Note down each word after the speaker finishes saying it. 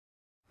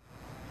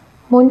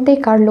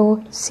Monte Carlo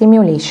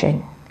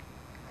simulation.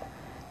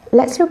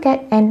 Let's look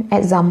at an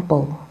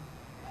example.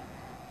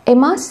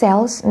 Emma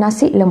sells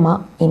nasi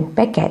lemak in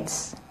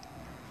packets.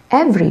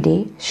 Every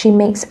day, she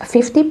makes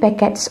 50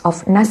 packets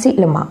of nasi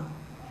lemak.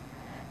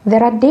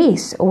 There are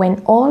days when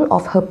all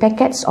of her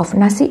packets of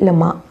nasi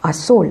lemak are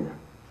sold.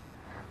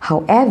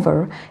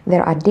 However,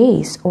 there are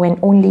days when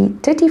only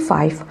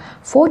 35,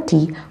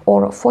 40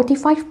 or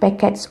 45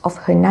 packets of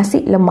her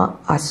nasi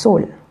lemak are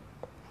sold.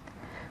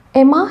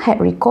 Emma had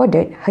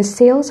recorded her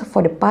sales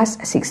for the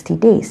past 60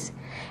 days,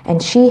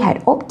 and she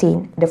had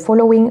obtained the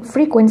following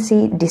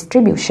frequency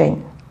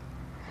distribution.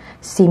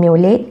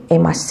 Simulate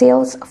Emma's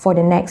sales for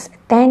the next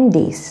 10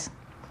 days.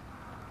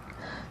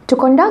 To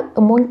conduct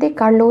a Monte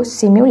Carlo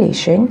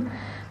simulation,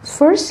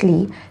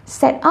 firstly,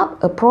 set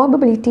up a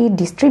probability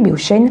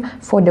distribution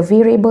for the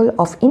variable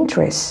of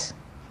interest.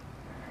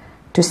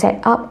 To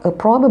set up a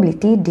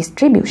probability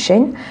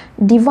distribution,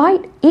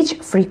 divide each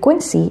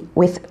frequency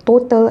with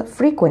total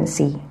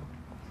frequency.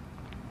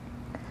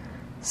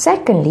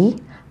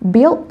 Secondly,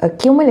 build a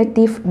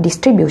cumulative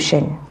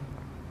distribution.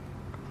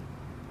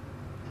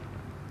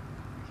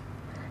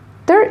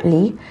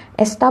 Thirdly,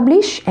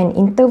 establish an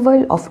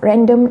interval of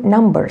random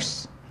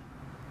numbers.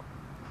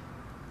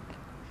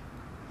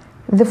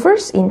 The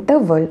first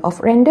interval of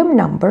random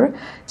number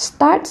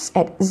starts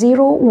at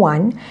 0,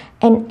 1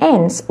 and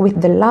ends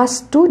with the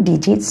last two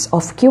digits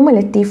of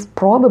cumulative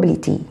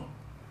probability.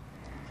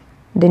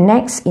 The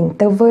next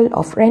interval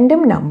of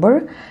random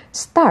number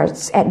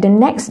starts at the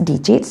next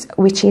digits,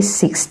 which is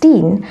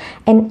 16,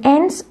 and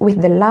ends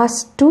with the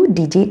last two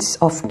digits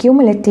of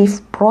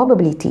cumulative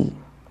probability.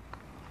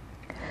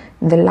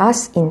 The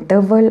last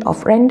interval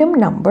of random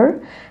number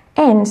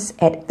ends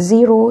at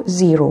 0,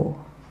 0.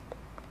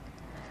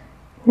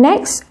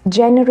 Next,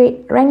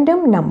 generate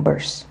random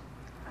numbers.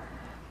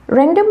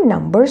 Random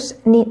numbers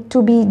need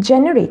to be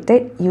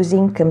generated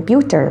using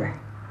computer.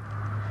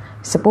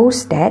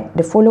 Suppose that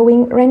the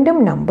following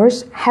random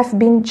numbers have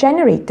been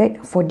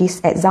generated for this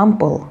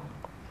example.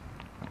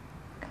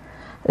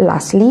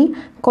 Lastly,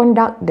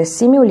 conduct the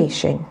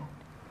simulation.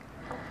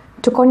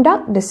 To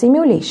conduct the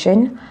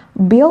simulation,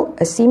 build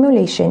a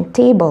simulation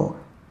table.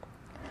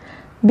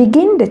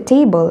 Begin the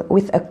table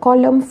with a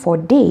column for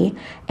day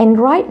and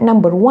write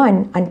number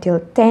 1 until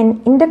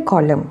 10 in the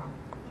column.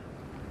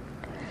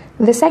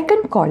 The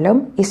second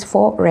column is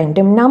for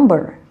random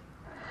number.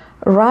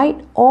 Write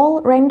all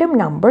random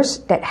numbers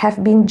that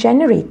have been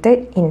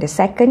generated in the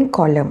second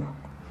column.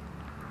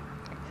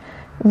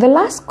 The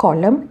last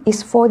column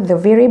is for the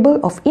variable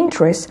of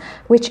interest,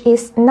 which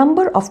is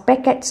number of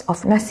packets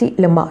of nasi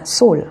lemak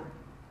sold.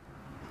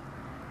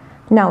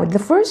 Now, the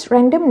first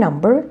random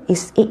number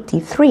is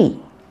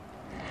 83.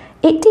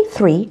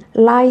 83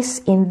 lies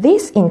in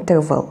this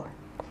interval.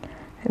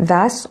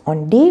 Thus,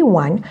 on day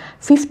 1,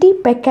 50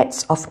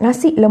 packets of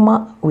nasi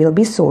lemak will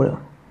be sold.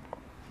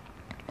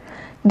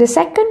 The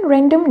second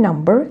random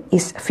number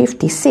is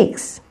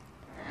 56.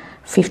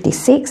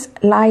 56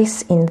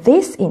 lies in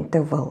this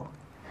interval.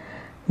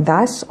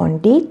 Thus, on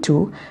day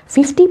 2,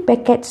 50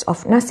 packets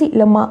of nasi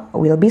lemak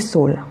will be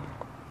sold.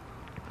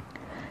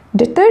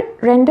 The third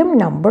random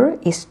number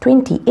is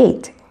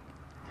 28.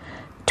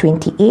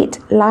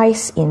 28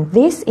 lies in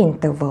this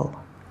interval.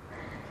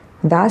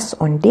 Thus,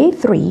 on day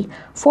 3,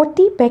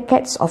 40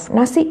 packets of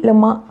nasi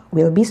lemak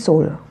will be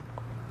sold.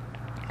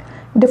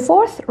 The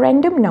fourth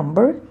random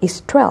number is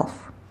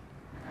 12.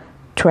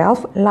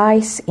 12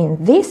 lies in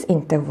this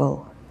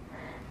interval.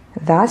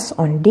 Thus,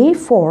 on day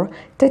 4,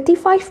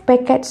 35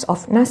 packets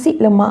of nasi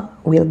lemak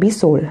will be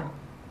sold.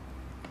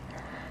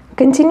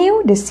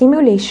 Continue the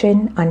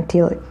simulation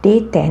until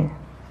day 10.